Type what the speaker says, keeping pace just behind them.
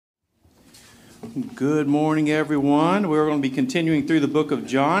Good morning, everyone. We're going to be continuing through the book of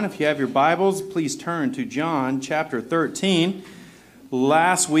John. If you have your Bibles, please turn to John chapter 13.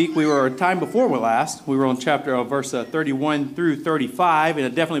 Last week, we were on verse 31 through 35, and I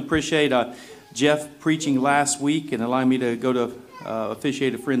definitely appreciate Jeff preaching last week and allowing me to go to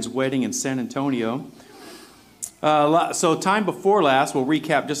officiate a friend's wedding in San Antonio. So time before last, we'll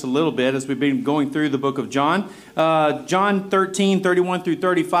recap just a little bit as we've been going through the book of John. John 13, 31 through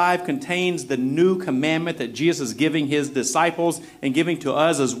 35 contains the new commandment that Jesus is giving his disciples and giving to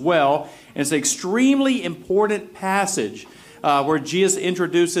us as well. And it's an extremely important passage where Jesus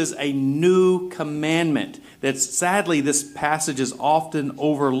introduces a new commandment. Sadly, this passage is often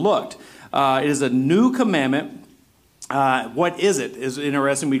overlooked. It is a new commandment. What is it? Is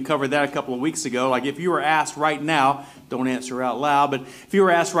interesting. We covered that a couple of weeks ago. Like if you were asked right now, don't answer out loud, but if you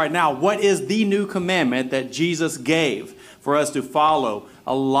were asked right now, what is the new commandment that Jesus gave for us to follow?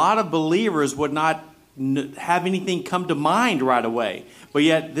 A lot of believers would not have anything come to mind right away. But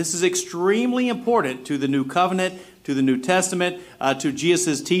yet this is extremely important to the new covenant, to the New Testament, to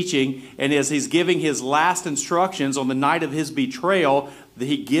Jesus' teaching. And as he's giving his last instructions on the night of his betrayal,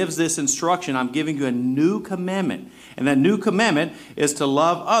 he gives this instruction: I'm giving you a new commandment. And that new commandment is to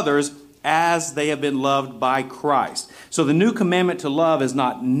love others as they have been loved by Christ. So the new commandment to love is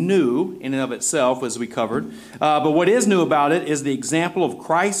not new in and of itself, as we covered. But what is new about it is the example of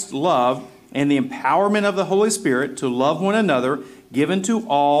Christ's love and the empowerment of the Holy Spirit to love one another, given to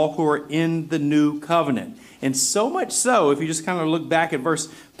all who are in the new covenant. And so much so, if you just kind of look back at verse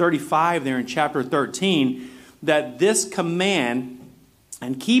 35 there in chapter 13, that this command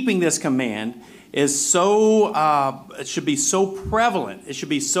and keeping this command is so, it should be so prevalent, it should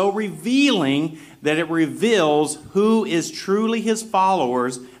be so revealing that it reveals who is truly his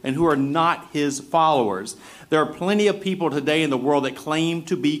followers and who are not his followers. There are plenty of people today in the world that claim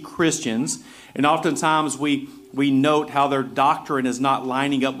to be Christians, and oftentimes we note how their doctrine is not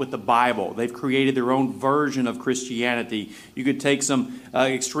lining up with the Bible. They've created their own version of Christianity. You could take some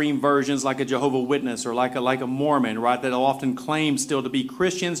extreme versions like a Jehovah's Witness or like a Mormon, right, that often claim still to be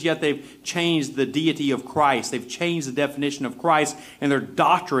Christians, yet they've changed the deity of Christ. They've changed the definition of Christ, and their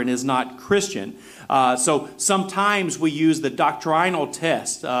doctrine is not Christian. So sometimes we use the doctrinal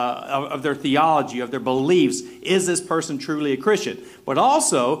test of their theology, of their beliefs. Is this person truly a Christian? But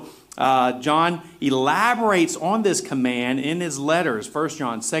also, John elaborates on this command in his letters, 1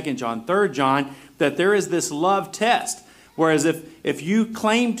 John, 2 John, 3 John, that there is this love test. Whereas if you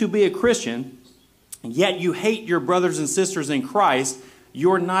claim to be a Christian, yet you hate your brothers and sisters in Christ,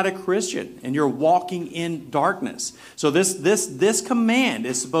 you're not a Christian and you're walking in darkness. So this command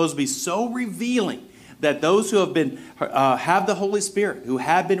is supposed to be so revealing that those who have been have the Holy Spirit, who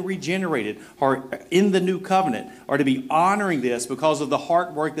have been regenerated, are in the new covenant, are to be honoring this because of the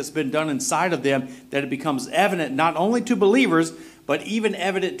heart work that's been done inside of them, that it becomes evident not only to believers, but even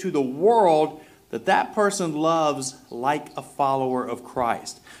evident to the world that that person loves like a follower of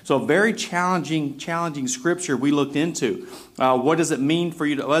Christ. So a very challenging scripture we looked into. What does it mean for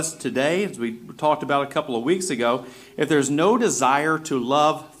us today? As we talked about a couple of weeks ago, if there's no desire to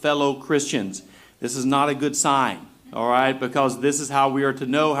love fellow Christians, this is not a good sign, all right? Because this is how we are to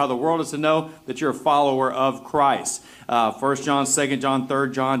know, how the world is to know that you're a follower of Christ. 1 John, 2 John,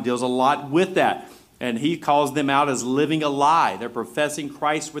 3 John deals a lot with that. And he calls them out as living a lie. They're professing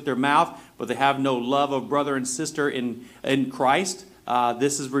Christ with their mouth, but they have no love of brother and sister in Christ.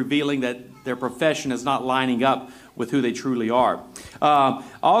 This is revealing that their profession is not lining up with who they truly are.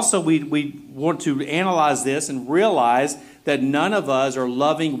 Also, we want to analyze this and realize that none of us are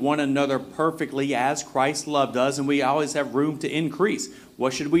loving one another perfectly as Christ loved us, and we always have room to increase.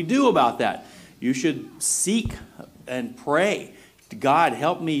 What should we do about that? You should seek and pray. God,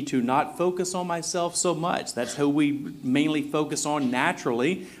 help me to not focus on myself so much. That's who we mainly focus on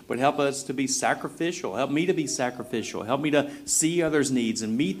naturally, but help us to be sacrificial. Help me to be sacrificial. Help me to see others' needs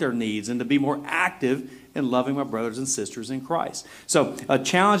and meet their needs and to be more active in loving my brothers and sisters in Christ. So a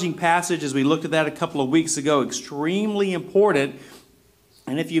challenging passage, as we looked at that a couple of weeks ago, extremely important.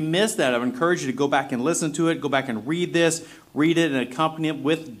 And if you missed that, I would encourage you to go back and listen to it, go back and read this, read it and accompany it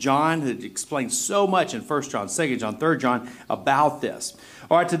with John. It explains so much in 1 John, 2 John, 3 John about this.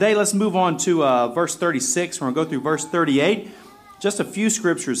 All right, today let's move on to verse 36. We're going to go through verse 38. Just a few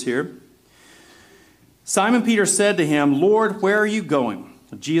scriptures here. Simon Peter said to him, Lord, where are you going?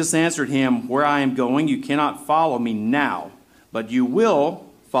 Jesus answered him, where I am going, you cannot follow me now, but you will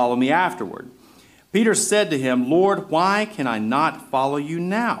follow me afterward. Peter said to him, Lord, why can I not follow you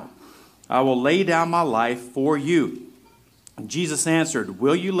now? I will lay down my life for you. Jesus answered,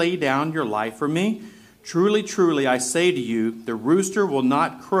 will you lay down your life for me? Truly, truly, I say to you, the rooster will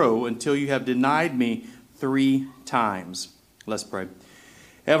not crow until you have denied me 3 times. Let's pray.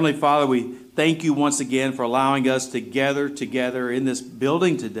 Heavenly Father, we thank you once again for allowing us to gather together in this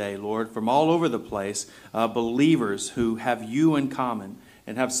building today, Lord, from all over the place, believers who have you in common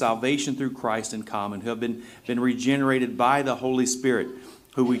and have salvation through Christ in common, who have been regenerated by the Holy Spirit,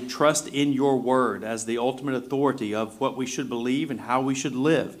 who we trust in your word as the ultimate authority of what we should believe and how we should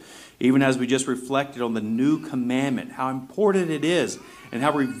live. Even as we just reflected on the new commandment, how important it is and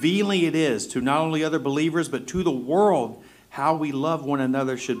how revealing it is to not only other believers but to the world. How we love one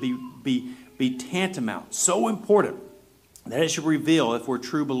another should be tantamount, so important that it should reveal if we're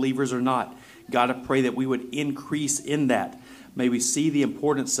true believers or not. God, I pray that we would increase in that. May we see the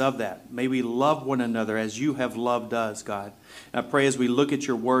importance of that. May we love one another as you have loved us, God. And I pray as we look at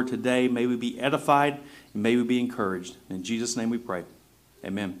your word today, may we be edified and may we be encouraged. In Jesus' name we pray.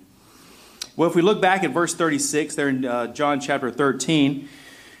 Amen. Well, if we look back at verse 36 there in John chapter 13,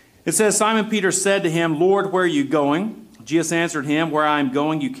 it says, Simon Peter said to him, Lord, where are you going? Jesus answered him, where I am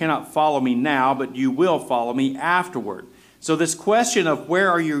going, you cannot follow me now, but you will follow me afterward. So this question of where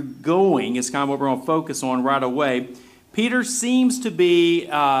are you going is kind of what we're going to focus on right away. Peter seems to be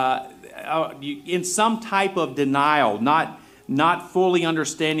in some type of denial, not fully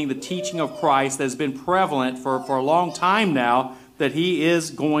understanding the teaching of Christ that has been prevalent for a long time now, that he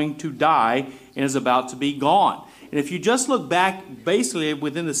is going to die and is about to be gone. And if you just look back, basically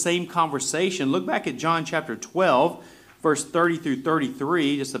within the same conversation, look back at John chapter 12, verse 30 through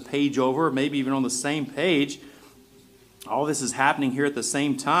 33, just a page over, maybe even on the same page. All this is happening here at the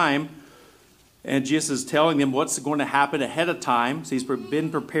same time. And Jesus is telling them what's going to happen ahead of time. So he's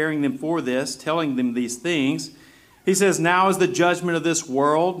been preparing them for this, telling them these things. He says, now is the judgment of this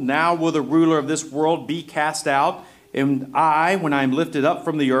world. Now will the ruler of this world be cast out. And I, when I am lifted up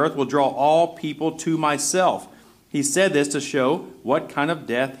from the earth, will draw all people to myself. He said this to show what kind of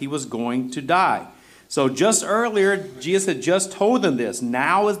death he was going to die. So just earlier, Jesus had just told them this.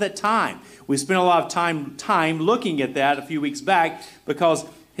 Now is that time. We spent a lot of time looking at that a few weeks back because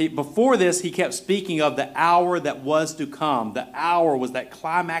before this, he kept speaking of the hour that was to come. The hour was that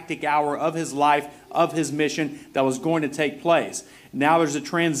climactic hour of his life, of his mission that was going to take place. Now there's a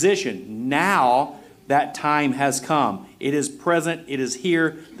transition. Now that time has come. It is present. It is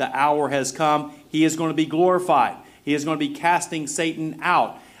here. The hour has come. He is going to be glorified. He is going to be casting Satan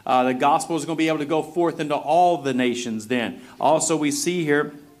out. The gospel is going to be able to go forth into all the nations then. Also, we see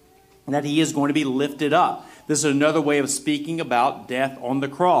here that he is going to be lifted up. This is another way of speaking about death on the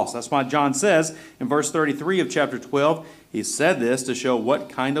cross. That's why John says in verse 33 of chapter 12, he said this to show what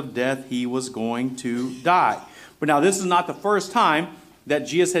kind of death he was going to die. But now this is not the first time that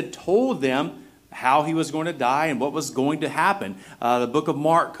Jesus had told them how he was going to die and what was going to happen. The book of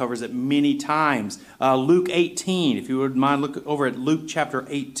Mark covers it many times. Luke 18, if you would mind, look over at Luke chapter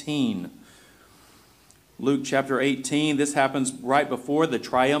 18. Luke chapter 18, this happens right before the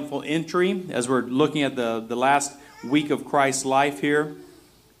triumphal entry, as we're looking at the last week of Christ's life here.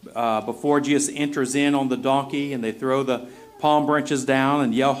 Before Jesus enters in on the donkey and they throw the palm branches down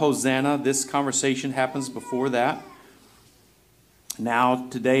and yell Hosanna, this conversation happens before that. Now,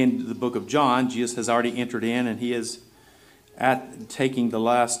 today in the book of John, Jesus has already entered in and he is taking the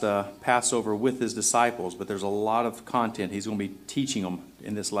last Passover with his disciples. But there's a lot of content he's going to be teaching them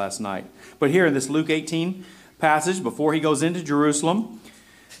in this last night. But here in this Luke 18 passage, before he goes into Jerusalem,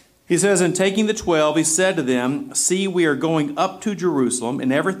 he says, in taking the 12, he said to them, see, we are going up to Jerusalem,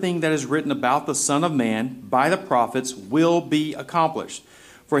 and everything that is written about the Son of Man by the prophets will be accomplished.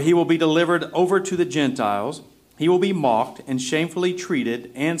 For he will be delivered over to the Gentiles. He will be mocked and shamefully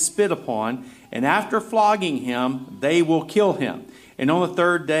treated and spit upon, and after flogging him, they will kill him. And on the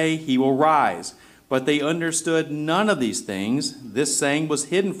 3rd day he will rise. But they understood none of these things. This saying was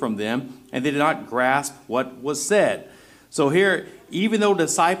hidden from them, and they did not grasp what was said. So here, even though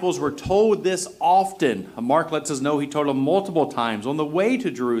disciples were told this often, Mark lets us know he told them multiple times, on the way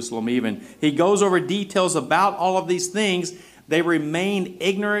to Jerusalem even. He goes over details about all of these things. They remained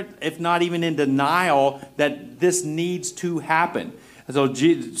ignorant, if not even in denial, that this needs to happen.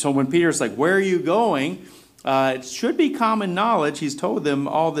 So when Peter's like, where are you going? It should be common knowledge. He's told them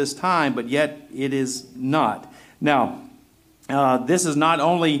all this time, but yet it is not. Now, this is not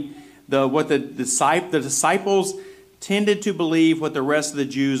only what the disciples tended to believe what the rest of the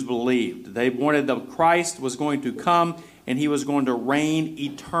Jews believed. They wanted that Christ was going to come and he was going to reign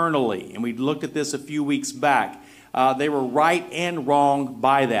eternally. And we looked at this a few weeks back. They were right and wrong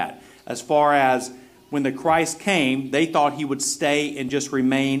by that. As far as when the Christ came, they thought he would stay and just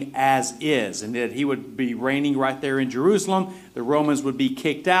remain as is, and that he would be reigning right there in Jerusalem. The Romans would be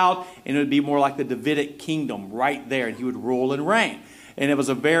kicked out, and it would be more like the Davidic kingdom right there, and he would rule and reign. And it was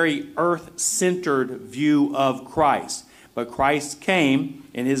a very earth-centered view of Christ. But Christ came,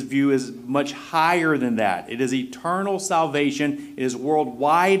 and his view is much higher than that. It is eternal salvation. It is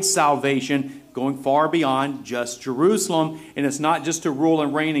worldwide salvation, going far beyond just Jerusalem. And it's not just to rule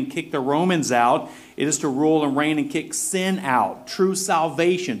and reign and kick the Romans out. It is to rule and reign and kick sin out. True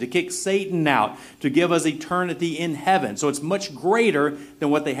salvation, to kick Satan out, to give us eternity in heaven. So it's much greater than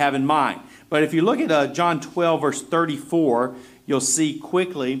what they have in mind. But if you look at John 12, verse 34, you'll see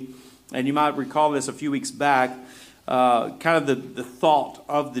quickly, and you might recall this a few weeks back, kind of the thought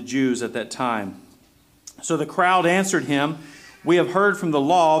of the Jews at that time. So the crowd answered him, "We have heard from the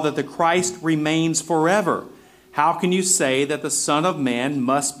law that the Christ remains forever. How can you say that the Son of Man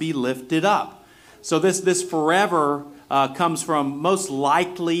must be lifted up?" So this forever comes from most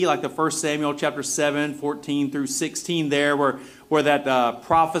likely like the 1 Samuel chapter 7, 14 through 16 there, where that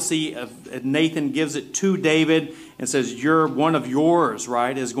prophecy of Nathan gives it to David and says, one of yours,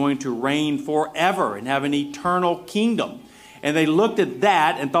 right, is going to reign forever and have an eternal kingdom. And they looked at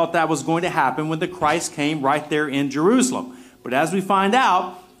that and thought that was going to happen when the Christ came right there in Jerusalem. But as we find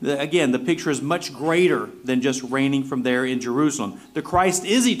out, again, the picture is much greater than just reigning from there in Jerusalem. The Christ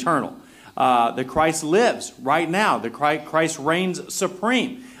is eternal. The Christ lives right now. The Christ reigns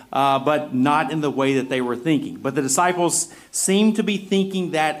supreme, but not in the way that they were thinking. But the disciples seem to be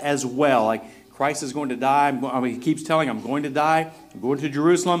thinking that as well. Like, Christ is going to die. He keeps telling them, I'm going to die. I'm going to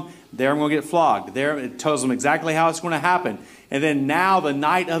Jerusalem. There I'm going to get flogged. There it tells them exactly how it's going to happen. And then now, the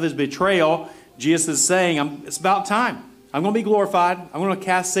night of his betrayal, Jesus is saying, it's about time. I'm going to be glorified. I'm going to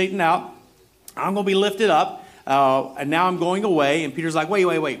cast Satan out. I'm going to be lifted up. And now I'm going away. And Peter's like, wait.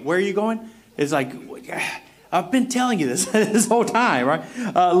 Where are you going? It's like, I've been telling you this whole time,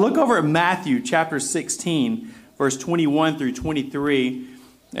 right? Look over at Matthew chapter 16, verse 21 through 23.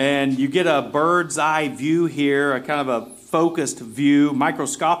 And you get a bird's eye view here, a kind of a focused view,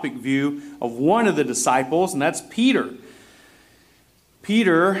 microscopic view of one of the disciples, and that's Peter.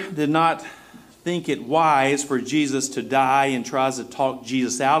 Peter did not think it wise for Jesus to die and tries to talk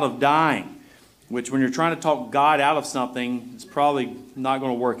Jesus out of dying, which when you're trying to talk God out of something, it's probably not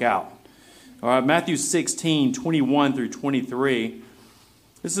going to work out. All right, Matthew 16, 21 through 23.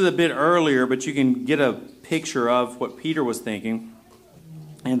 This is a bit earlier, but you can get a picture of what Peter was thinking.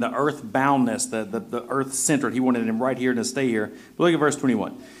 And the earth-boundness, the earth-centered. He wanted him right here to stay here. But look at verse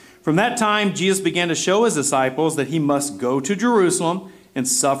 21. From that time, Jesus began to show his disciples that he must go to Jerusalem and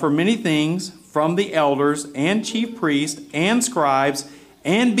suffer many things from the elders and chief priests and scribes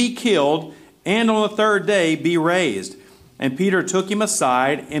and be killed, and on the third day be raised. And Peter took him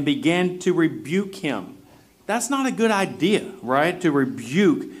aside and began to rebuke him. That's not a good idea, right? To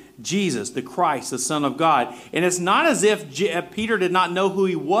rebuke Jesus, the Christ, the Son of God. And it's not as if Peter did not know who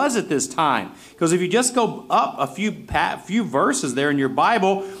he was at this time. Because if you just go up a few verses there in your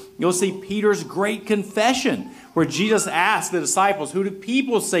Bible, you'll see Peter's great confession, where Jesus asked the disciples, who do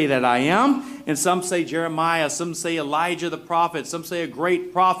people say that I am? And some say Jeremiah, some say Elijah the prophet, some say a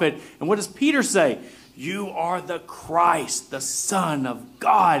great prophet. And what does Peter say? You are the Christ, the Son of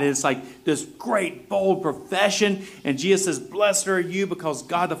God. And it's like this great, bold profession. And Jesus says, blessed are you because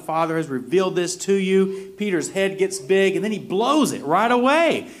God the Father has revealed this to you. Peter's head gets big, and then he blows it right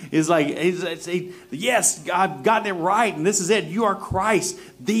away. It's like, yes, God got it right, and this is it. You are Christ,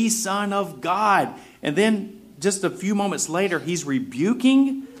 the Son of God. And then just a few moments later, he's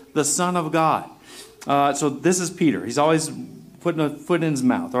rebuking the Son of God. So this is Peter. He's always putting a foot in his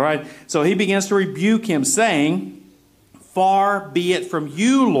mouth, all right? So he begins to rebuke him, saying, far be it from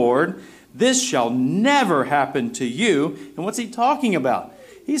you, Lord, this shall never happen to you. And what's he talking about?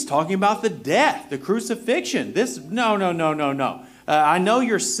 He's talking about the death, the crucifixion. No. I know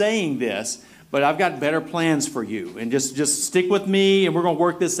you're saying this, but I've got better plans for you. And just stick with me, and we're going to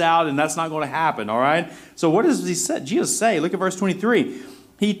work this out, and that's not going to happen, all right? So what does Jesus say? Look at verse 23.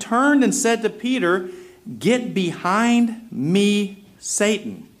 He turned and said to Peter, get behind me,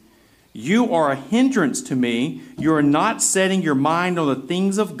 Satan. You are a hindrance to me. You are not setting your mind on the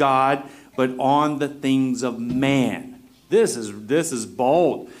things of God, but on the things of man. This is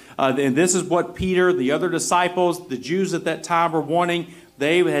bold. And this is what Peter, the other disciples, the Jews at that time were wanting.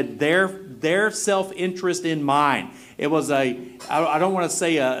 They had their self-interest in mind. It was I don't want to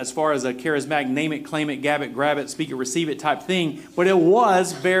say as far as a charismatic name it, claim it, gab it, grab it, speak it, receive it type thing, but it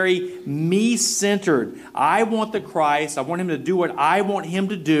was very me-centered. I want the Christ. I want him to do what I want him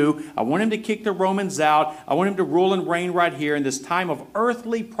to do. I want him to kick the Romans out. I want him to rule and reign right here. And this time of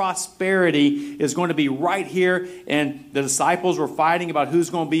earthly prosperity is going to be right here. And the disciples were fighting about who's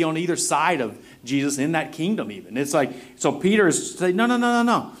going to be on either side of Jesus in that kingdom even. It's like, so Peter is saying,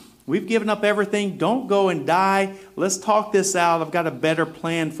 no. We've given up everything. Don't go and die. Let's talk this out. I've got a better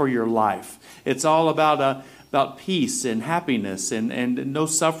plan for your life. It's all about peace and happiness and no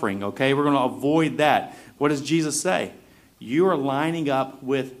suffering, okay? We're going to avoid that. What does Jesus say? You are lining up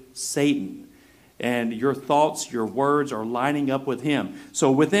with Satan. And your thoughts, your words are lining up with him.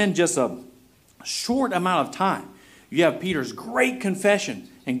 So within just a short amount of time, you have Peter's great confession.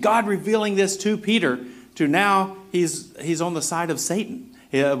 And God revealing this to Peter to now he's on the side of Satan.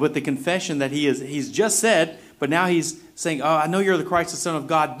 With the confession that he's just said, but now he's saying, I know you're the Christ, the Son of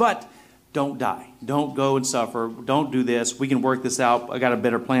God, but don't die. Don't go and suffer. Don't do this. We can work this out. I got a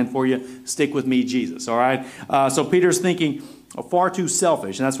better plan for you. Stick with me, Jesus. All right? So Peter's thinking far too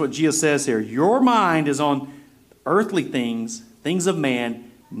selfish, and that's what Jesus says here. Your mind is on earthly things, things of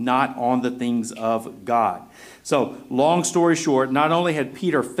man, not on the things of God. So long story short, not only had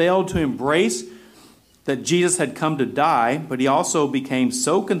Peter failed to embrace that Jesus had come to die, but he also became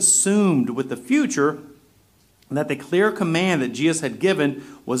so consumed with the future that the clear command that Jesus had given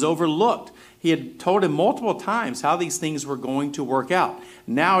was overlooked. He had told him multiple times how these things were going to work out.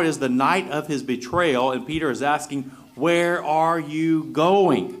 Now it is the night of his betrayal, and Peter is asking, where are you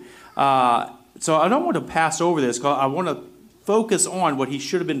going? So I don't want to pass over this, because I want to focus on what he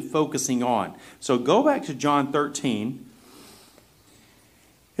should have been focusing on. So go back to John 13.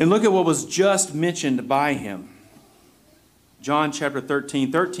 And look at what was just mentioned by him. John chapter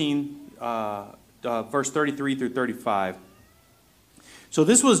 13, verse 33 through 35. So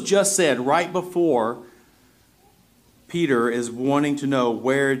this was just said right before Peter is wanting to know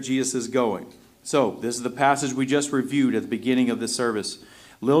where Jesus is going. So this is the passage we just reviewed at the beginning of this service.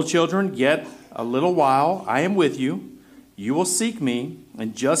 Little children, yet a little while I am with you. You will seek me.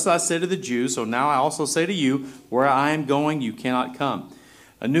 And just as I said to the Jews, so now I also say to you, where I am going, you cannot come.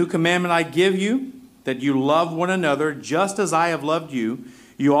 A new commandment I give you, that you love one another just as I have loved you.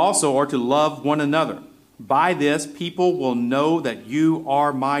 You also are to love one another. By this, people will know that you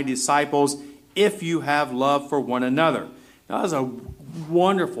are my disciples if you have love for one another. Now, that's a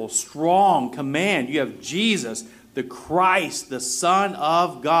wonderful, strong command. You have Jesus, the Christ, the Son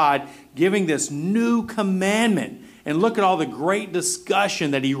of God, giving this new commandment. And look at all the great discussion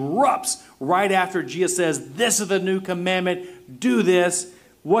that erupts right after Jesus says, this is the new commandment, do this.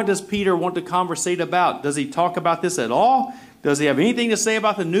 What does Peter want to conversate about? Does he talk about this at all? Does he have anything to say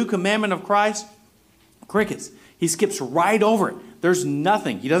about the new commandment of Christ? Crickets. He skips right over it. There's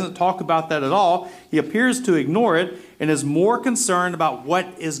nothing. He doesn't talk about that at all. He appears to ignore it and is more concerned about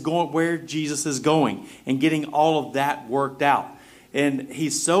where Jesus is going and getting all of that worked out. And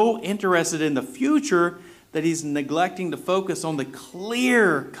he's so interested in the future that he's neglecting to focus on the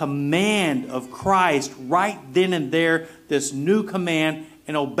clear command of Christ right then and there, this new command,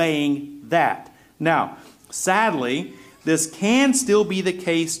 and obeying that. Now, sadly, this can still be the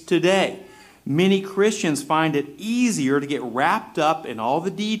case today. Many Christians find it easier to get wrapped up in all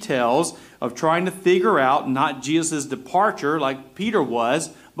the details of trying to figure out not Jesus' departure like Peter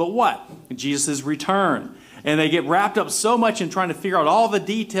was, but what? Jesus' return. And they get wrapped up so much in trying to figure out all the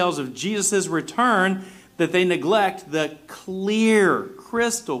details of Jesus' return that they neglect the clear,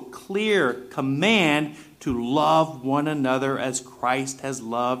 crystal clear command to love one another as Christ has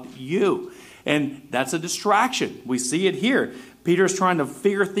loved you. And that's a distraction. We see it here. Peter's trying to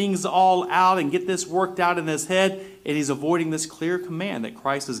figure things all out and get this worked out in his head, and he's avoiding this clear command that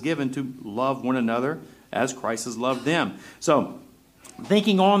Christ has given to love one another as Christ has loved them. So,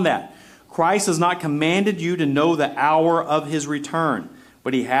 thinking on that, Christ has not commanded you to know the hour of his return,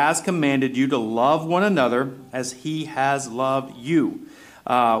 but he has commanded you to love one another as he has loved you.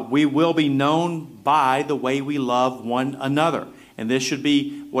 We will be known by the way we love one another. And this should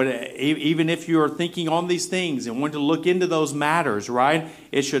be, even if you are thinking on these things and want to look into those matters, right?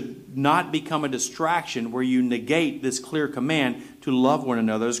 It should not become a distraction where you negate this clear command to love one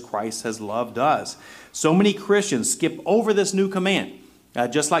another as Christ has loved us. So many Christians skip over this new command,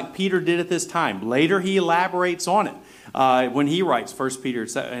 just like Peter did at this time. Later he elaborates on it when he writes 1 Peter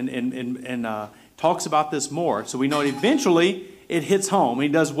and talks about this more. So we know eventually it hits home. He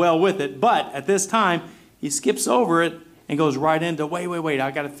does well with it. But at this time, he skips over it and goes right into, wait,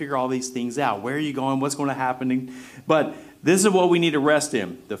 I got to figure all these things out. Where are you going? What's going to happen? But this is what we need to rest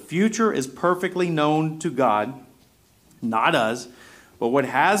in. The future is perfectly known to God. not us. But what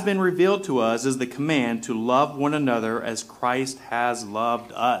has been revealed to us is the command to love one another as Christ has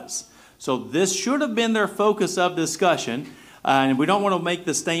loved us. So this should have been their focus of discussion. And we don't want to make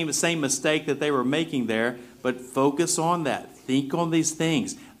the same mistake that they were making there, but focus on that. Think on these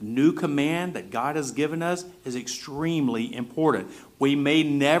things. New command that God has given us is extremely important. We may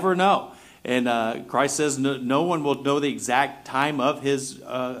never know. And Christ says no one will know the exact time of his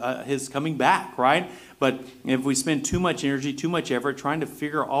coming back, right? But if we spend too much energy, too much effort trying to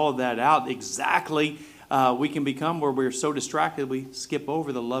figure all of that out exactly, we can become where we're so distracted we skip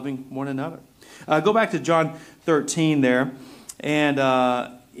over the loving one another. Go back to John 13 there. And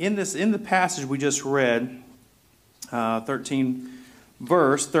in the passage we just read, 13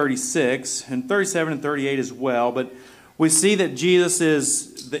 verse 36 and 37 and 38 as well, but we see that Jesus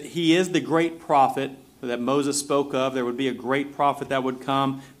is the great prophet that Moses spoke of. There would be a great prophet that would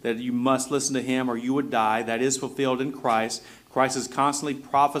come, that you must listen to him or you would die. That is fulfilled in Christ. Christ is constantly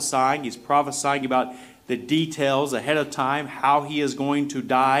prophesying. He's prophesying about the details ahead of time, how he is going to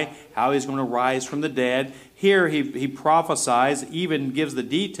die, how he's going to rise from the dead. Here he prophesies, even gives the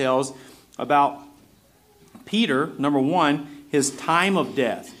details about Peter, number one, his time of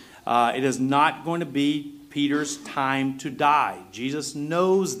death. It is not going to be Peter's time to die. Jesus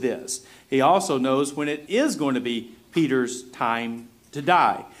knows this. He also knows when it is going to be Peter's time to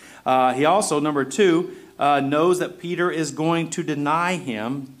die. He also, number two, knows that Peter is going to deny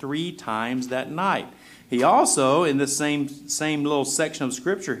him 3 times that night. He also, in the same little section of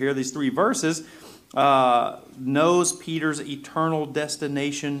Scripture here, these 3 verses, knows Peter's eternal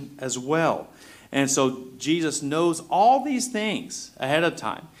destination as well. And so Jesus knows all these things ahead of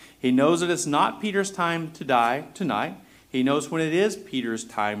time. He knows that it's not Peter's time to die tonight. He knows when it is Peter's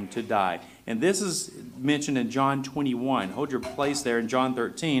time to die. And this is mentioned in John 21. Hold your place there in John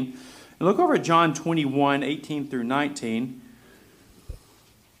 13. And look over at John 21, 18 through 19.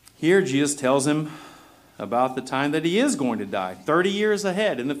 Here Jesus tells him about the time that he is going to die, 30 years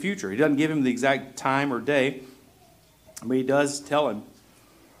ahead in the future. He doesn't give him the exact time or day, but he does tell him.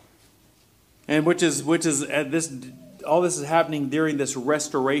 And which is all this is happening during this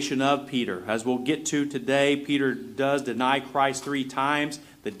restoration of Peter. As we'll get to today, Peter does deny Christ 3 times.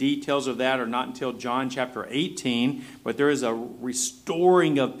 The details of that are not until John chapter 18, but there is a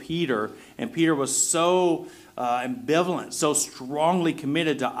restoring of Peter, and Peter was so ambivalent, so strongly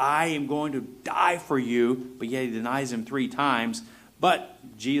committed to, I am going to die for you, but yet he denies him 3 times.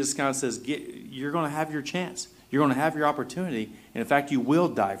 But Jesus kind of says, you're going to have your chance. You're going to have your opportunity, and in fact, you will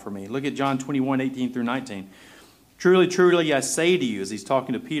die for me. Look at John 21, 18 through 19. Truly, truly, I say to you, as he's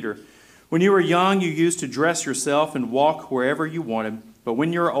talking to Peter, when you were young, you used to dress yourself and walk wherever you wanted. But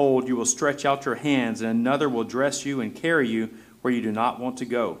when you're old, you will stretch out your hands, and another will dress you and carry you where you do not want to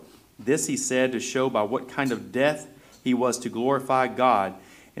go. This he said to show by what kind of death he was to glorify God.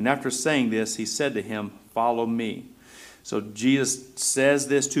 And after saying this, he said to him, follow me. So Jesus says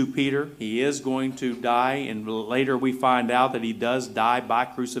this to Peter. He is going to die, and later we find out that he does die by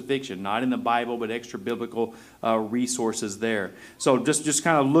crucifixion. Not in the Bible, but extra biblical resources there. So just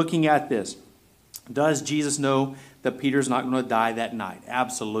kind of looking at this. Does Jesus know that Peter's not going to die that night?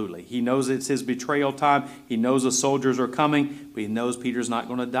 Absolutely. He knows it's his betrayal time. He knows the soldiers are coming, but he knows Peter's not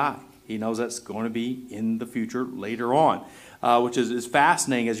going to die. He knows that's going to be in the future later on, which is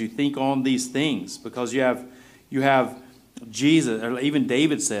fascinating as you think on these things, because you have Jesus, or even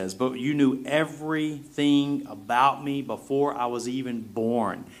David says, but you knew everything about me before I was even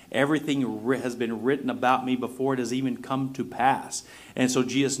born. Everything has been written about me before it has even come to pass. And so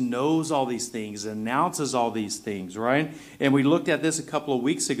Jesus knows all these things, announces all these things, right? And we looked at this a couple of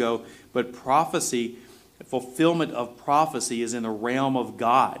weeks ago, but prophecy, fulfillment of prophecy is in the realm of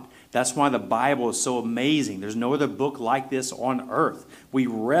God. That's why the Bible is so amazing. There's no other book like this on earth. We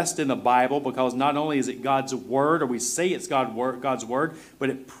rest in the Bible because not only is it God's Word, or we say it's God's Word, but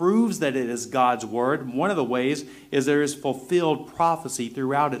it proves that it is God's Word. One of the ways is there is fulfilled prophecy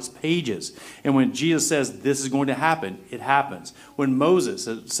throughout its pages. And when Jesus says this is going to happen, it happens. When Moses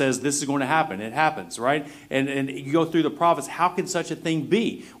says this is going to happen, it happens, right? And you go through the prophets, how can such a thing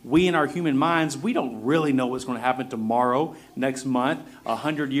be? We in our human minds, we don't really know what's going to happen tomorrow, next month,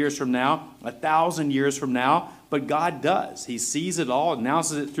 100 years from now, 1,000 years from now, but God does. He sees it all,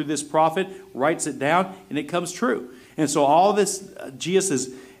 announces it through this prophet, writes it down, and it comes true. And so all this, Jesus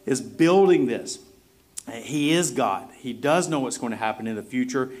is building this. He is God. He does know what's going to happen in the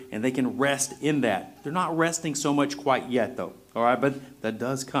future, and they can rest in that. They're not resting so much quite yet, though. All right, but that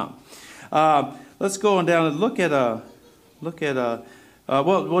does come. Let's go on down and look at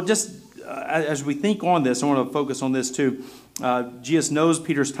as we think on this, I want to focus on this too. Jesus knows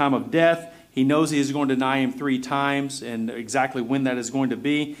Peter's time of death. He knows he is going to deny him 3 times and exactly when that is going to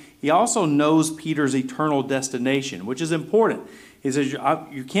be. He also knows Peter's eternal destination, which is important. He says,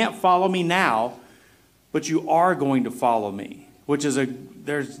 you can't follow me now, but you are going to follow me, which is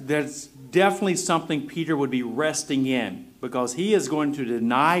there's definitely something Peter would be resting in, because he is going to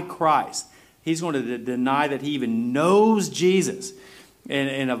deny Christ. He's going to deny that he even knows Jesus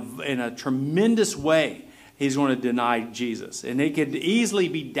in a tremendous way. He's going to deny Jesus. And it could easily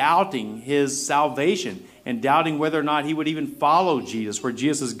be doubting his salvation and doubting whether or not he would even follow Jesus, where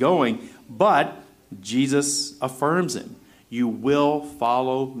Jesus is going. But Jesus affirms him. You will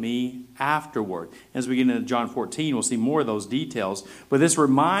follow me afterward. As we get into John 14, we'll see more of those details. But this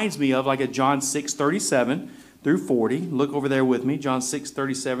reminds me of like a John 6:37 through 40. Look over there with me, John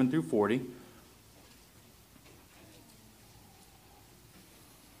 6:37 through 40.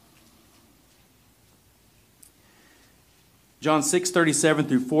 John 6:37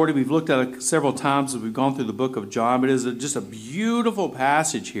 through 40, we've looked at it several times as we've gone through the book of John, but it is just a beautiful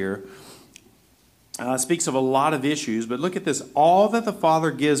passage here. It speaks of a lot of issues, but look at this. All that the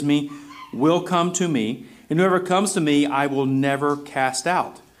Father gives me will come to me, and whoever comes to me I will never cast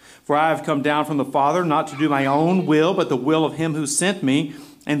out. For I have come down from the Father, not to do my own will, but the will of him who sent me.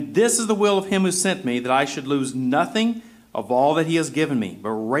 And this is the will of him who sent me, that I should lose nothing of all that he has given me, but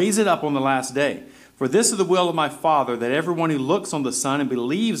raise it up on the last day. For this is the will of my Father, that everyone who looks on the Son and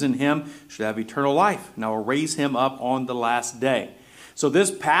believes in him should have eternal life, and I will raise him up on the last day. So this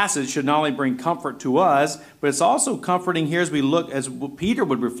passage should not only bring comfort to us, but it's also comforting here as we look, as Peter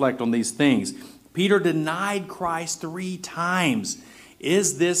would reflect on these things. Peter denied Christ 3 times.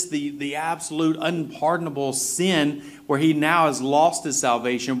 Is this the absolute unpardonable sin where he now has lost his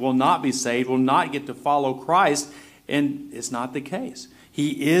salvation, will not be saved, will not get to follow Christ? And it's not the case.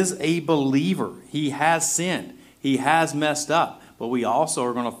 He is a believer. He has sinned. He has messed up. But we also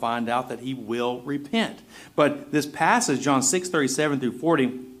are going to find out that he will repent. But this passage, John 6:37 through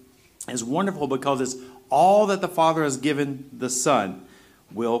 40, is wonderful because it's all that the Father has given the Son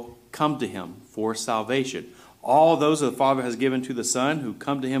will come to him for salvation. All those that the Father has given to the Son who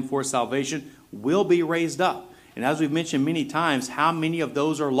come to him for salvation will be raised up. And as we've mentioned many times, how many of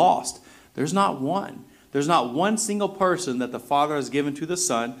those are lost? There's not one. There's not one single person that the Father has given to the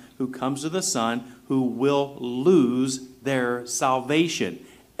Son who comes to the Son who will lose their salvation.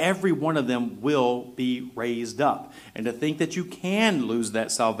 Every one of them will be raised up. And to think that you can lose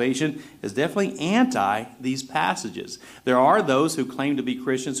that salvation is definitely anti these passages. There are those who claim to be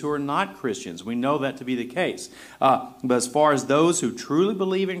Christians who are not Christians. We know that to be the case. But as far as those who truly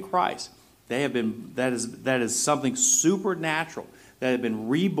believe in Christ, they have been, that is something supernatural. That have been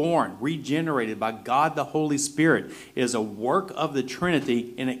reborn, regenerated by God the Holy Spirit. It is a work of the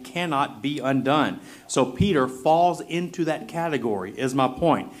Trinity, and it cannot be undone. So Peter falls into that category, is my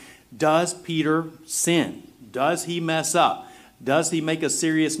point. Does Peter sin? Does he mess up? Does he make a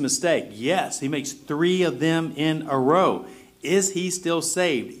serious mistake? Yes, he makes 3 of them in a row. Is he still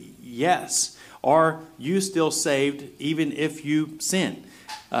saved? Yes. Are you still saved even if you sin?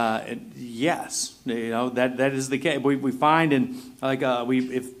 Yes, that is the case. We find in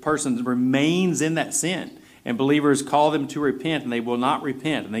if a person remains in that sin, and believers call them to repent, and they will not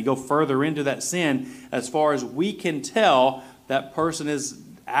repent, and they go further into that sin. As far as we can tell, that person is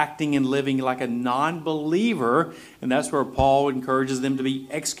acting and living like a non-believer, and that's where Paul encourages them to be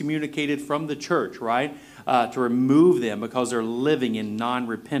excommunicated from the church, right? To remove them because they're living in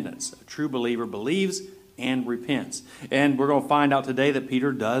non-repentance. A true believer believes and repents. And we're going to find out today that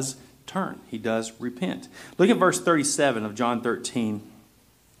Peter does turn. He does repent. Look at verse 37 of John 13.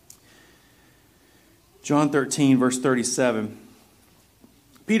 John 13, verse 37.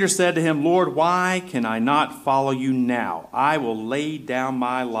 Peter said to him, Lord, why can I not follow you now? I will lay down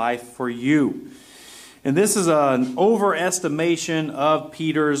my life for you. And this is an overestimation of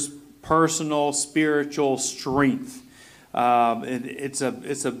Peter's personal spiritual strength. It's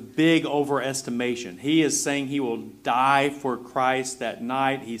a big overestimation. He is saying he will die for Christ that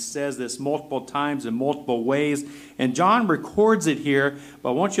night. He says this multiple times in multiple ways. And John records it here, but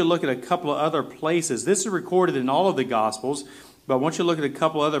I want you to look at a couple of other places. This is recorded in all of the Gospels, but I want you to look at a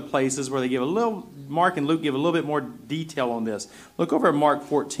couple other places where they give a little, Mark and Luke give a little bit more detail on this. Look over at Mark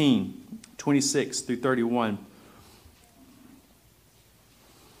 14, 26 through 31.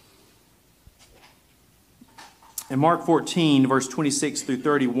 In Mark 14, verse 26 through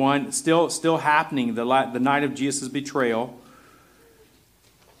 31, still happening, the night of Jesus' betrayal.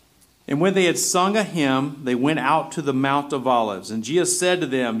 And when they had sung a hymn, they went out to the Mount of Olives. And Jesus said to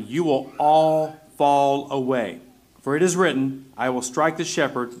them, You will all fall away. For it is written, I will strike the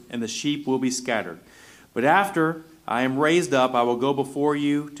shepherd, and the sheep will be scattered. But after I am raised up, I will go before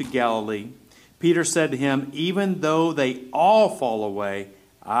you to Galilee. Peter said to him, even though they all fall away,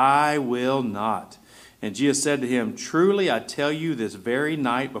 I will not. And Jesus said to him, truly I tell you, this very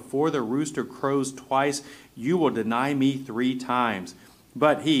night before the rooster crows twice, you will deny me 3 times.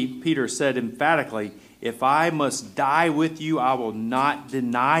 But he, Peter, said emphatically, if I must die with you, I will not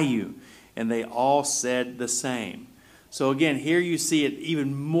deny you. And they all said the same. So again, here you see it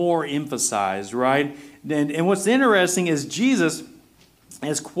even more emphasized, right? And what's interesting is Jesus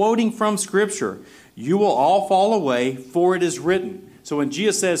is quoting from Scripture. You will all fall away, for it is written. So when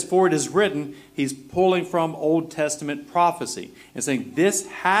Jesus says, for it is written, he's pulling from Old Testament prophecy and saying this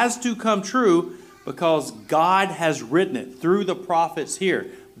has to come true because God has written it through the prophets here.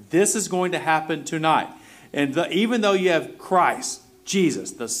 This is going to happen tonight. And even though you have Christ,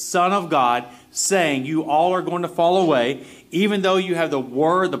 Jesus, the Son of God, saying you all are going to fall away, even though you have the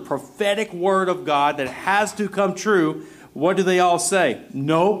word, the prophetic word of God that has to come true, what do they all say?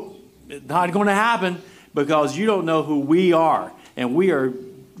 Nope, it's not going to happen because you don't know who we are. And we are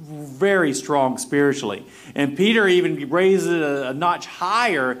very strong spiritually. And Peter even raises it a notch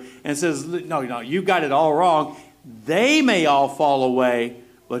higher and says, no, you got it all wrong. They may all fall away,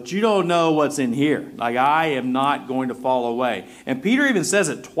 but you don't know what's in here. Like, I am not going to fall away. And Peter even says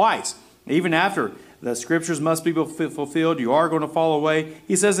it twice. Even after the scriptures must be fulfilled, you are going to fall away.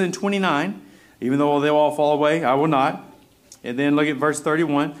 He says in 29, even though they'll all fall away, I will not. And then look at verse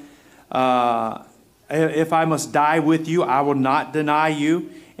 31. If I must die with you, I will not deny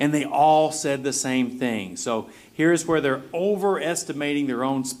you. And they all said the same thing. So here's where they're overestimating their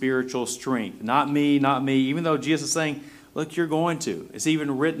own spiritual strength. Not me, not me. Even though Jesus is saying, look, you're going to. It's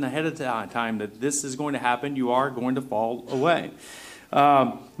even written ahead of time that this is going to happen. You are going to fall away.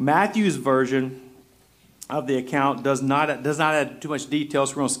 Matthew's version of the account does not add too much detail,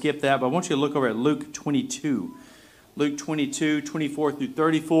 so we're going to skip that. But I want you to look over at Luke 22. Luke 22, 24 through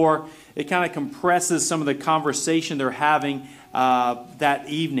 34. It kind of compresses some of the conversation they're having that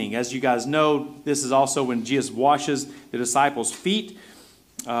evening. As you guys know, this is also when Jesus washes the disciples' feet.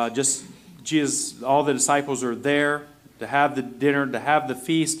 All the disciples are there to have the dinner, to have the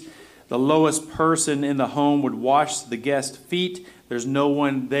feast. The lowest person in the home would wash the guest's feet. There's no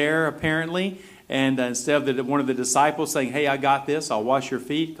one there, apparently. And instead of one of the disciples saying, hey, I got this, I'll wash your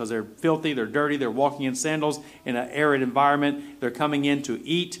feet, because they're filthy, they're dirty, they're walking in sandals in an arid environment, they're coming in to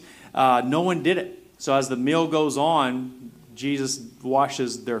eat. No one did it. So as the meal goes on, Jesus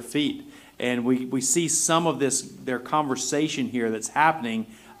washes their feet. And we see some of their conversation here that's happening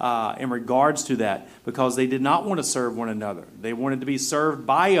in regards to that, because they did not want to serve one another. They wanted to be served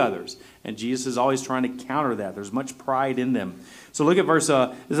by others. And Jesus is always trying to counter that. There's much pride in them. So look at there's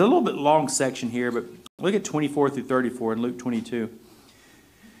a little bit long section here, but look at 24 through 34 in Luke 22.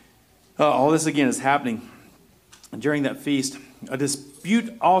 All this again is happening during that feast. A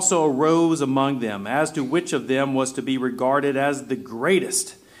dispute also arose among them as to which of them was to be regarded as the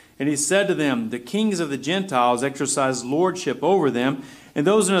greatest. And he said to them, the kings of the Gentiles exercise lordship over them, and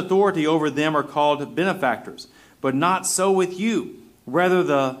those in authority over them are called benefactors. But not so with you. Rather,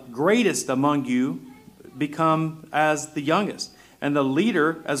 the greatest among you become as the youngest, and the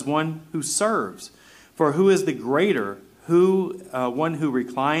leader as one who serves. For who is the greater, one who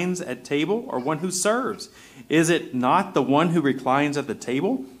reclines at table or one who serves? Is it not the one who reclines at the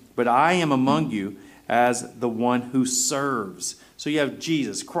table? But I am among you as the one who serves. So you have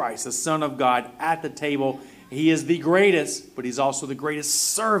Jesus Christ, the Son of God, at the table. He is the greatest, but he's also the greatest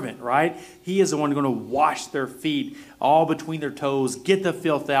servant, right? He is the one going to wash their feet all between their toes, get the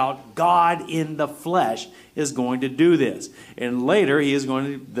filth out. God in the flesh is going to do this. And later, he is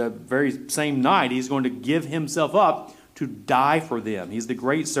going to, the very same night, he's going to give himself up to die for them. He's the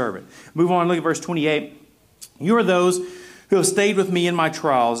great servant. Move on, look at verse 28. You are those who have stayed with me in my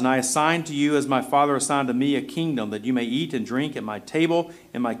trials, and I assign to you, as my Father assigned to me, a kingdom, that you may eat and drink at my table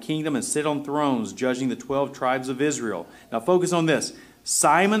in my kingdom and sit on thrones, judging the 12 tribes of Israel. Now focus on this.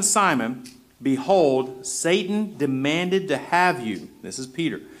 Simon, Simon, behold, Satan demanded to have you, this is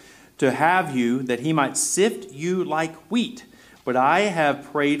Peter, to have you, that he might sift you like wheat. But I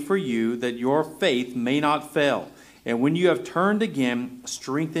have prayed for you, that your faith may not fail. And when you have turned again,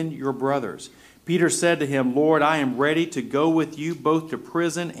 strengthen your brothers. Peter said to him, Lord, I am ready to go with you both to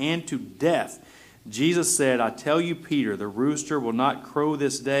prison and to death. Jesus said, I tell you, Peter, the rooster will not crow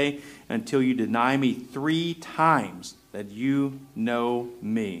this day until you deny me 3 times that you know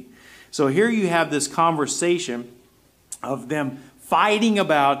me. So here you have this conversation of them fighting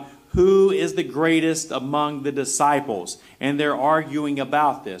about who is the greatest among the disciples. And they're arguing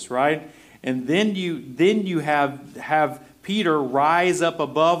about this, right? And then you have Peter rise up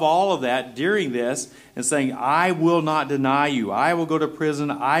above all of that during this and saying, I will not deny you. I will go to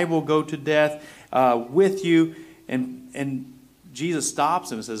prison. I will go to death. with you. And Jesus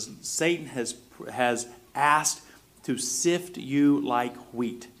stops him and says, Satan has asked to sift you like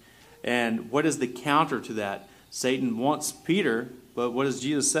wheat. And what is the counter to that? Satan wants Peter, but what does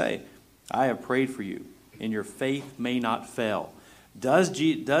Jesus say? I have prayed for you, and your faith may not fail. Does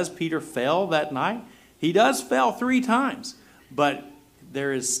Peter fail that night? He does fail 3 times, but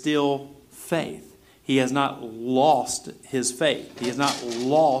there is still faith. He has not lost his faith. He has not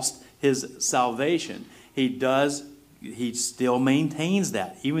lost his salvation. He still maintains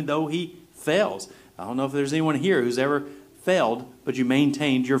that, even though he fails. I don't know if there's anyone here who's ever failed, but you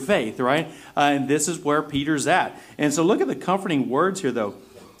maintained your faith, right? And this is where Peter's at. And so look at the comforting words here, though.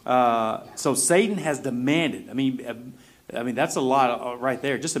 So Satan has demanded. I mean, that's a lot right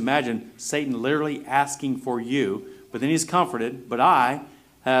there. Just imagine Satan literally asking for you, but then he's comforted. But I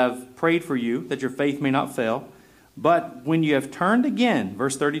have prayed for you that your faith may not fail. But when you have turned again,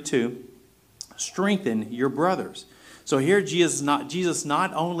 verse 32, strengthen your brothers. So here Jesus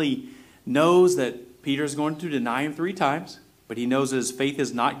not only knows that Peter's going to deny him 3 times, but he knows that his faith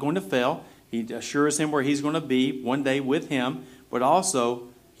is not going to fail. He assures him where he's going to be one day with him, but also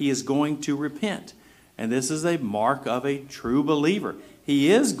he is going to repent. And this is a mark of a true believer.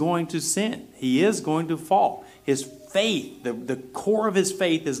 He is going to sin. He is going to fall. His faith, the core of his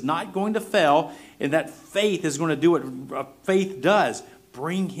faith is not going to fail, and that faith is going to do what faith does,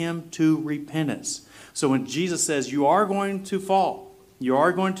 bring him to repentance. So when Jesus says, you are going to fall, you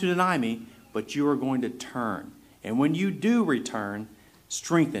are going to deny me, but you are going to turn. And when you do return,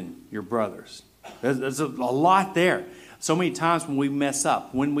 strengthen your brothers. There's a lot there. So many times when we mess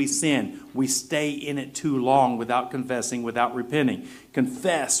up, when we sin, we stay in it too long without confessing, without repenting.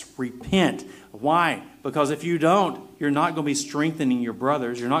 Confess, repent. Why? Because if you don't, you're not going to be strengthening your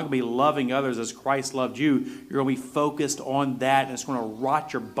brothers. You're not going to be loving others as Christ loved you. You're going to be focused on that, and it's going to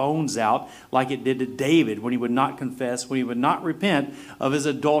rot your bones out like it did to David when he would not confess, when he would not repent of his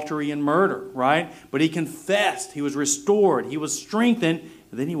adultery and murder, right? But he confessed. He was restored. He was strengthened.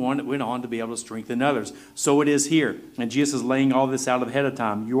 And then he went on to be able to strengthen others. So it is here. And Jesus is laying all this out ahead of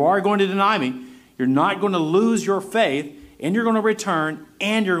time. You are going to deny me. You're not going to lose your faith. And you're going to return.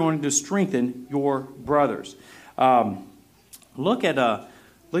 And you're going to strengthen your brothers. Look at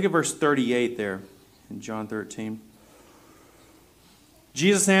verse 38 there in John 13.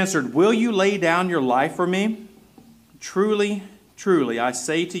 Jesus answered, will you lay down your life for me? Truly, truly, I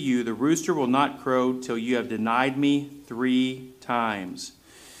say to you, the rooster will not crow till you have denied me 3 times.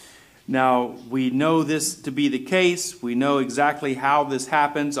 Now, we know this to be the case. We know exactly how this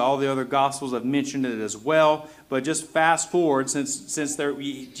happens. All the other Gospels have mentioned it as well. But just fast forward, since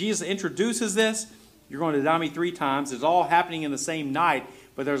Jesus introduces this, you're going to deny me 3 times. It's all happening in the same night,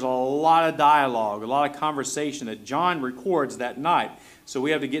 but there's a lot of dialogue, a lot of conversation that John records that night. So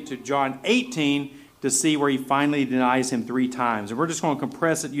we have to get to John 18 to see where he finally denies him 3 times. And we're just going to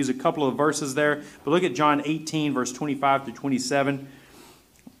compress it, use a couple of verses there. But look at John 18, verse 25 through 27.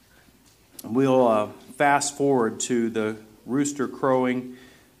 We'll fast forward to the rooster crowing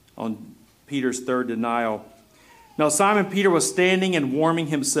on Peter's 3rd denial. Now Simon Peter was standing and warming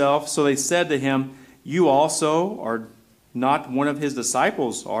himself, so they said to him, you also are not one of his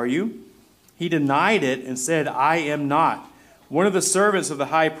disciples, are you? He denied it and said, I am not. One of the servants of the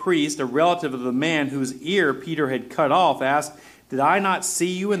high priest, a relative of the man whose ear Peter had cut off, asked, did I not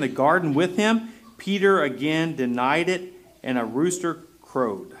see you in the garden with him? Peter again denied it, and a rooster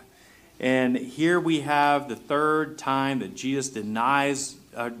crowed. And here we have the 3rd time that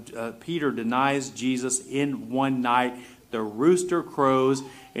Peter denies Jesus in one night. The rooster crows,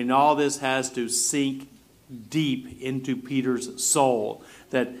 and all this has to sink deep into Peter's soul,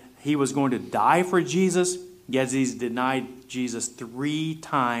 that he was going to die for Jesus, yet he's denied Jesus 3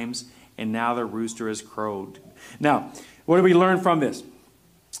 times, and now the rooster has crowed. Now, what do we learn from this?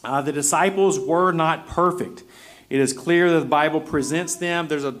 The disciples were not perfect. It is clear that the Bible presents them.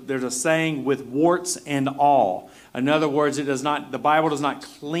 There's a saying, with warts and all. In other words, the Bible does not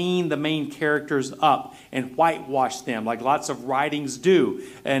clean the main characters up and whitewash them like lots of writings do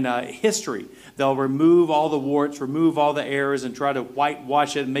in history. They'll remove all the warts, remove all the errors, and try to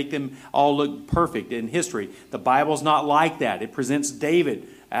whitewash it and make them all look perfect in history. The Bible's not like that. It presents David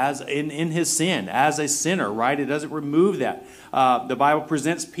as in his sin, as a sinner, right? It doesn't remove that. The Bible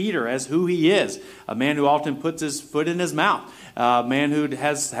presents Peter as who he is, a man who often puts his foot in his mouth, a man who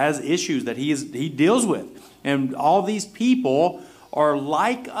has issues that he deals with. And all these people are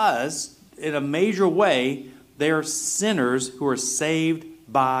like us in a major way. They are sinners who are saved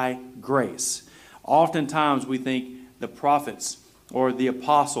by grace. Oftentimes we think the prophets or the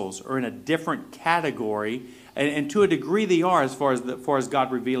apostles are in a different category And to a degree they are as far as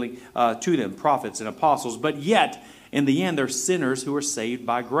God revealing to them, prophets and apostles. But yet, in the end, they're sinners who are saved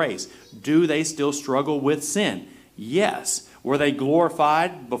by grace. Do they still struggle with sin? Yes. Were they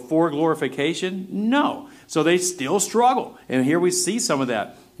glorified before glorification? No. So they still struggle. And here we see some of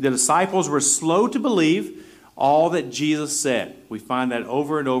that. The disciples were slow to believe all that Jesus said. We find that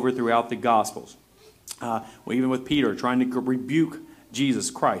over and over throughout the Gospels. Even with Peter trying to rebuke Jesus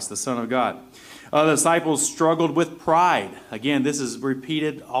Christ, the Son of God. The disciples struggled with pride. Again, this is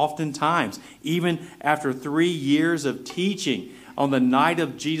repeated oftentimes. Even after 3 years of teaching, on the night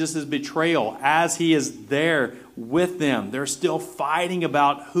of Jesus' betrayal, as he is there with them, they're still fighting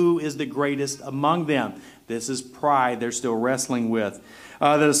about who is the greatest among them. This is pride they're still wrestling with.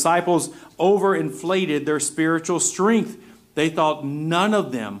 The disciples overinflated their spiritual strength. They thought none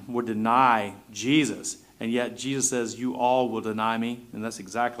of them would deny Jesus. And yet Jesus says, you all will deny me. And that's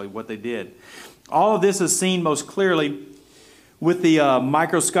exactly what they did. All of this is seen most clearly with the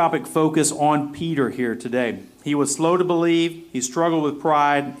microscopic focus on Peter here today. He was slow to believe, he struggled with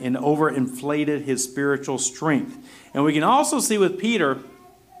pride, and overinflated his spiritual strength. And we can also see with Peter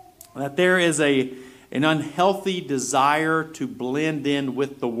that there is an unhealthy desire to blend in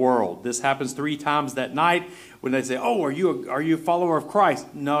with the world. This happens 3 times that night when they say, "Oh, are you a follower of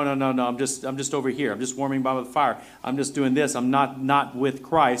Christ?" No. I'm just over here. I'm just warming by the fire. I'm just doing this. I'm not with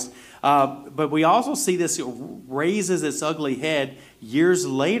Christ. But we also see this raises its ugly head years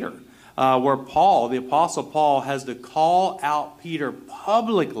later, where Paul, the Apostle Paul, has to call out Peter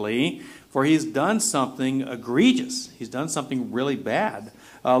publicly for he's done something egregious. He's done something really bad.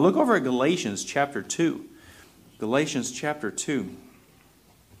 Look over at Galatians chapter 2. Galatians chapter 2.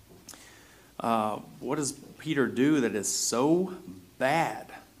 What does Peter do that is so bad?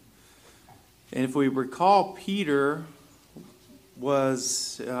 And if we recall, Peter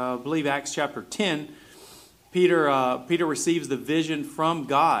was, I believe, Acts chapter 10. Peter receives the vision from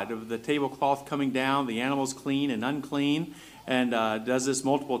God of the tablecloth coming down, the animals clean and unclean, and does this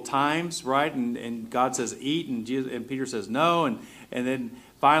multiple times, right? And God says, eat, and Peter says no, and then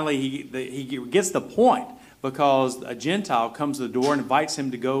finally he gets the point, because a Gentile comes to the door and invites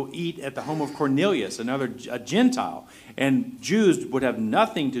him to go eat at the home of Cornelius, a Gentile. And Jews would have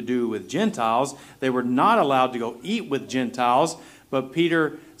nothing to do with Gentiles. They were not allowed to go eat with Gentiles. But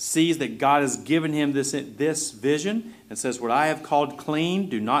Peter sees that God has given him this vision and says, "What I have called clean,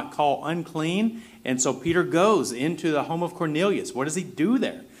 do not call unclean." And so Peter goes into the home of Cornelius. What does he do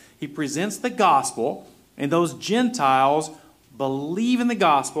there? He presents the gospel, and those Gentiles believe in the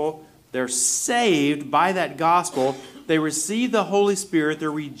gospel. They're saved by that gospel. They receive the Holy Spirit. They're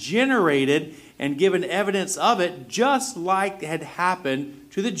regenerated and given evidence of it, just like had happened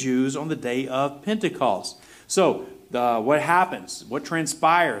to the Jews on the day of Pentecost. So what happens? What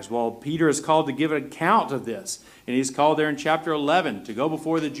transpires? Well, Peter is called to give an account of this. And he's called there in chapter 11 to go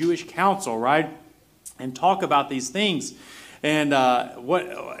before the Jewish council, right? And talk about these things. And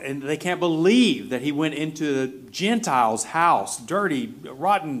they can't believe that he went into the Gentiles' house, dirty,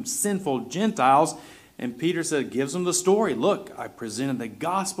 rotten, sinful Gentiles. And Peter gives them the story. Look, I presented the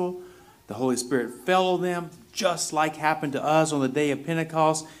gospel. The Holy Spirit fell on them, just like happened to us on the day of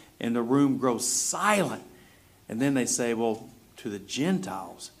Pentecost. And the room grows silent. And then they say, well, to the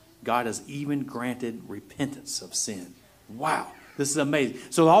Gentiles, God has even granted repentance of sin. Wow. This is amazing.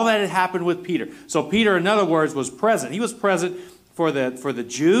 So all that had happened with Peter. So Peter, in other words, was present. He was present for the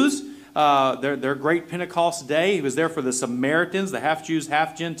Jews, their great Pentecost day. He was there for the Samaritans, the half Jews,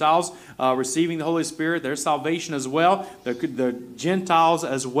 half Gentiles, receiving the Holy Spirit, their salvation as well, the Gentiles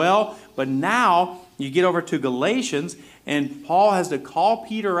as well. But now you get over to Galatians, and Paul has to call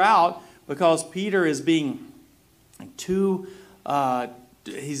Peter out because Peter is being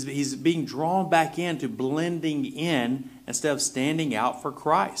he's being drawn back into blending in instead of standing out for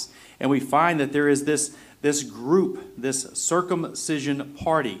Christ. And we find that there is this group, this circumcision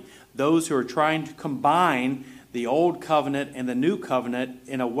party, those who are trying to combine the old covenant and the new covenant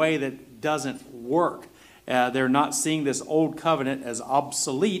in a way that doesn't work. They're not seeing this old covenant as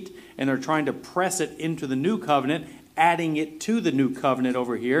obsolete, and they're trying to press it into the new covenant, adding it to the new covenant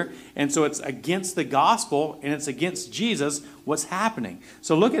over here. And so it's against the gospel, and it's against Jesus what's happening.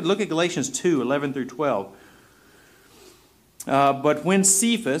 So look at Galatians 2, 11 through 12. But when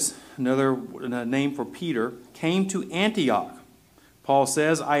Cephas, another name for Peter, came to Antioch, Paul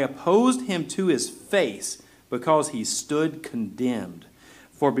says, I opposed him to his face because he stood condemned.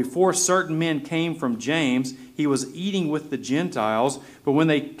 For before certain men came from James, he was eating with the Gentiles. But when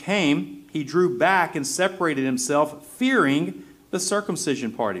they came, he drew back and separated himself, fearing the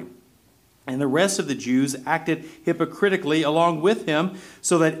circumcision party. And the rest of the Jews acted hypocritically along with him,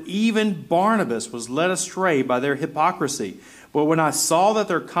 so that even Barnabas was led astray by their hypocrisy. But when I saw that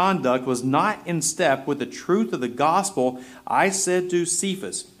their conduct was not in step with the truth of the gospel, I said to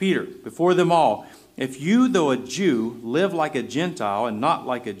Cephas, Peter, before them all, if you, though a Jew, live like a Gentile and not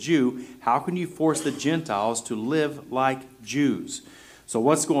like a Jew, how can you force the Gentiles to live like Jews? So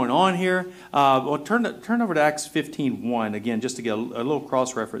what's going on here? Well, turn over to Acts 15:1 again, just to get a little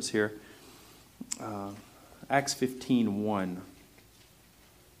cross-reference here. Acts 15:1.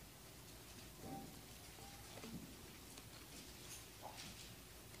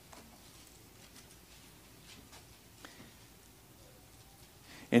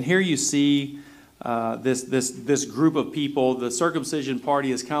 And here you see this group of people. The circumcision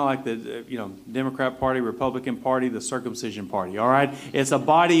party is kind of like the Democrat Party, Republican Party, the circumcision party. All right, it's a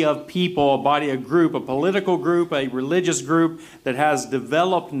body of people, a group, a political group, a religious group that has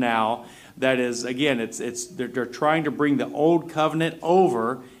developed now. That is, again, they're trying to bring the old covenant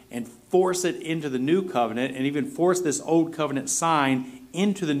over and force it into the new covenant, and even force this old covenant sign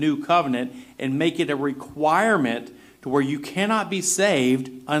into the new covenant and make it a requirement to where you cannot be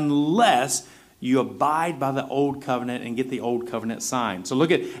saved unless you abide by the old covenant and get the old covenant sign. So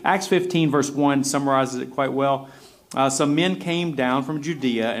look at Acts 15 verse 1, summarizes it quite well. Some men came down from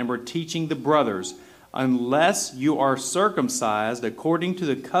Judea and were teaching the brothers, unless you are circumcised according to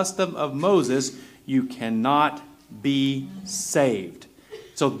the custom of Moses, you cannot be saved.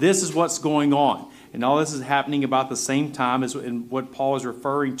 So this is what's going on. And all this is happening about the same time as in what Paul is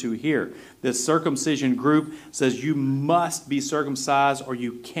referring to here. This circumcision group says you must be circumcised or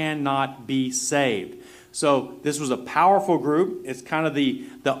you cannot be saved. So this was a powerful group. It's kind of the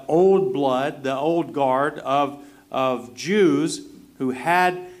old blood, the old guard of Jews who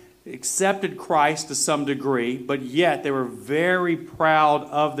had accepted Christ to some degree, but yet they were very proud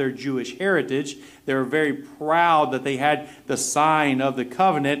of their Jewish heritage. They were very proud that they had the sign of the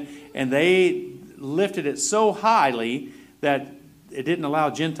covenant, and they lifted it so highly that it didn't allow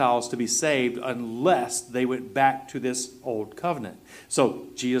Gentiles to be saved unless they went back to this old covenant. So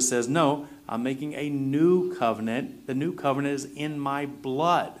Jesus says, no, I'm making a new covenant. The new covenant is in my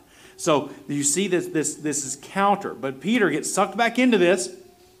blood. So you see this is counter. But Peter gets sucked back into this.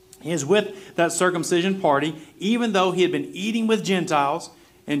 He is with that circumcision party, even though he had been eating with Gentiles,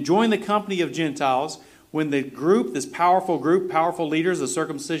 enjoying the company of Gentiles. When the group, this powerful group, powerful leaders, the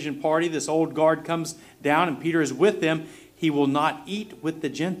circumcision party, this old guard comes down and Peter is with them, he will not eat with the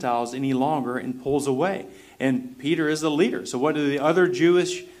Gentiles any longer and pulls away. And Peter is the leader. So what do the other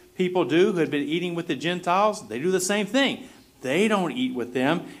Jewish people do who had been eating with the Gentiles? They do the same thing. They don't eat with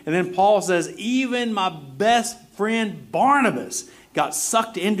them. And then Paul says, even my best friend Barnabas got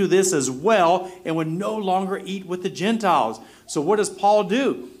sucked into this as well and would no longer eat with the Gentiles. So what does Paul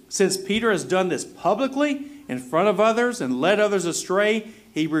do? Since Peter has done this publicly in front of others and led others astray,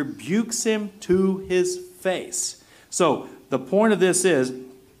 he rebukes him to his face. So the point of this is,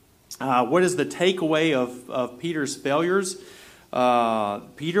 what is the takeaway of Peter's failures?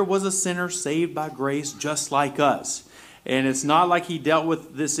 Peter was a sinner saved by grace just like us. And it's not like he dealt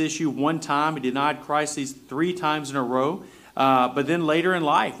with this issue one time. He denied Christ these 3 times in a row. But then later in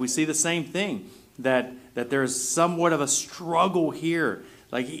life, we see the same thing, that there's somewhat of a struggle here.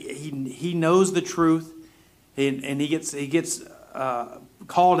 Like he knows the truth, and he gets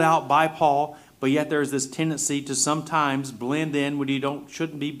called out by Paul, but yet there's this tendency to sometimes blend in when you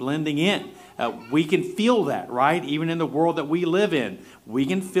shouldn't be blending in. We can feel that, right? Even in the world that we live in, we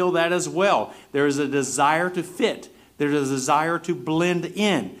can feel that as well. There is a desire to fit. There's a desire to blend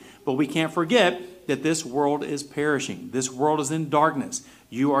in, but we can't forget that this world is perishing. This world is in darkness.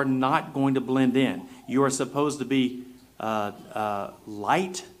 You are not going to blend in. You are supposed to be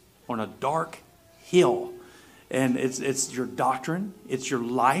light on a dark hill. And it's your doctrine, it's your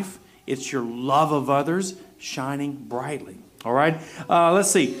life, it's your love of others shining brightly. All right?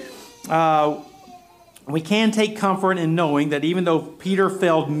 Let's see. We can take comfort in knowing that even though Peter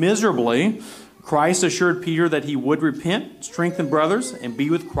failed miserably, Christ assured Peter that he would repent, strengthen brothers, and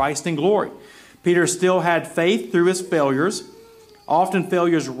be with Christ in glory. Peter still had faith through his failures. Often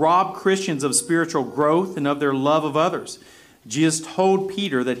failures rob Christians of spiritual growth and of their love of others. Jesus told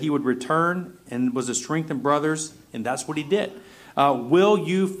Peter that he would return and was to strengthen brothers, and that's what he did. Will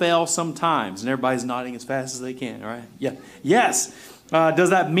you fail sometimes? And everybody's nodding as fast as they can, all right? Yeah. Yes.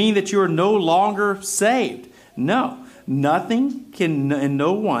 Does that mean that you are no longer saved? No. Nothing can and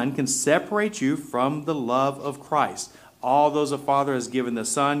no one can separate you from the love of Christ. All those the Father has given the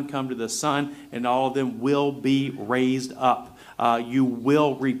Son come to the Son, and all of them will be raised up. You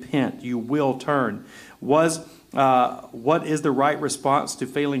will repent. You will turn. What is the right response to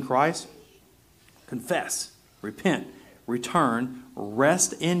failing Christ? confess, repent, return,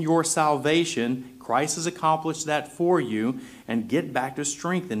 rest in your salvation. Christ has accomplished that for you, and get back to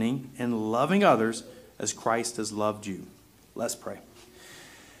strengthening and loving others as Christ has loved you. Let's pray.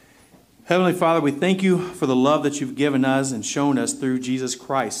 Heavenly Father, we thank you for the love that you've given us and shown us through Jesus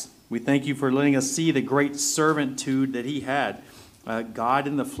Christ. We thank you for letting us see the great servitude that he had. God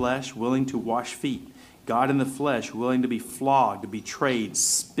in the flesh, willing to wash feet. God in the flesh, willing to be flogged, betrayed,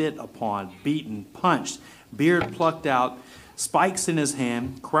 spit upon, beaten, punched, beard plucked out, spikes in his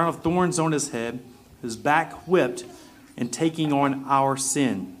hand, crown of thorns on his head, his back whipped, and taking on our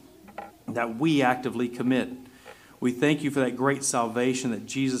sin that we actively commit. We thank you for that great salvation that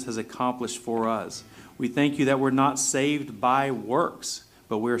Jesus has accomplished for us. We thank you that we're not saved by works,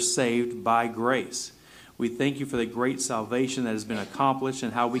 but we're saved by grace. We thank you for the great salvation that has been accomplished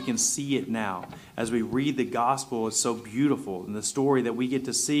and how we can see it now. As we read the gospel, it's so beautiful. And the story that we get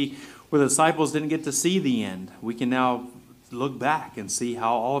to see where the disciples didn't get to see the end, we can now look back and see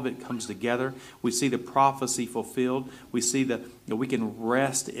how all of it comes together. We see the prophecy fulfilled. We see that we can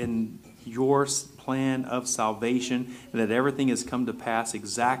rest in your plan of salvation and that everything has come to pass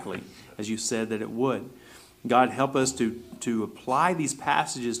exactly as you said that it would. God, help us to apply these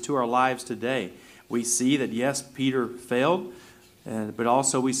passages to our lives today. We see that, yes, Peter failed, but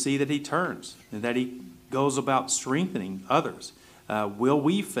also we see that he turns and that he goes about strengthening others. Will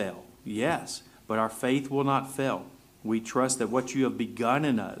we fail? Yes, but our faith will not fail. We trust that what you have begun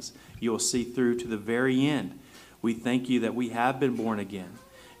in us, you will see through to the very end. We thank you that we have been born again.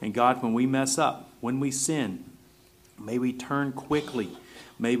 And God, when we mess up, when we sin, may we turn quickly.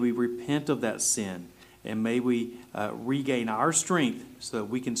 May we repent of that sin. And may we regain our strength so that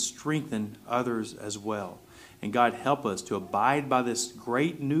we can strengthen others as well. And God, help us to abide by this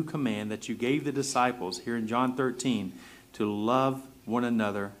great new command that you gave the disciples here in John 13, to love one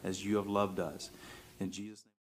another as you have loved us. In Jesus' name.